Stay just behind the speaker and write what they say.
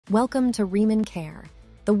Welcome to RIMAN Care,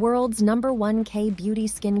 the world's #1 K-beauty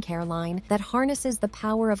skincare line that harnesses the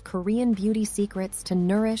power of Korean beauty secrets to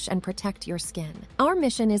nourish and protect your skin. Our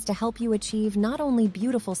mission is to help you achieve not only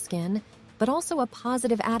beautiful skin, but also a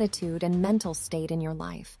positive attitude and mental state in your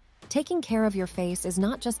life. Taking care of your face is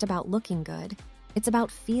not just about looking good, it's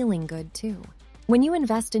about feeling good too. When you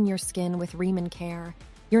invest in your skin with RIMAN Care,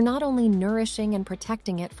 you're not only nourishing and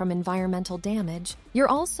protecting it from environmental damage, you're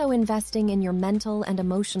also investing in your mental and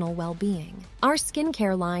emotional well-being. Our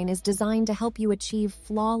skincare line is designed to help you achieve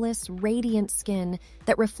flawless, radiant skin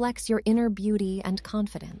that reflects your inner beauty and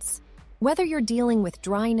confidence. Whether you're dealing with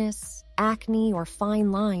dryness, acne, or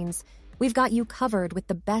fine lines, we've got you covered with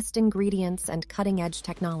the best ingredients and cutting-edge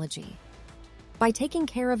technology. By taking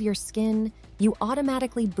care of your skin, you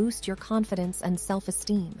automatically boost your confidence and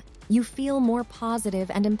self-esteem. You feel more positive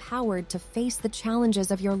and empowered to face the challenges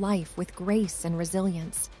of your life with grace and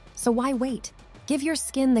resilience. So why wait? Give your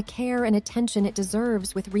skin the care and attention it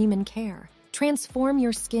deserves with RIMAN Care. Transform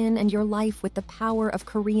your skin and your life with the power of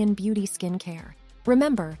Korean beauty skincare.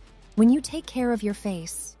 Remember, when you take care of your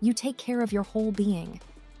face, you take care of your whole being.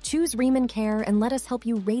 Choose RIMAN Care and let us help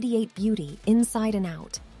you radiate beauty inside and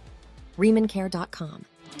out. RIMANCare.com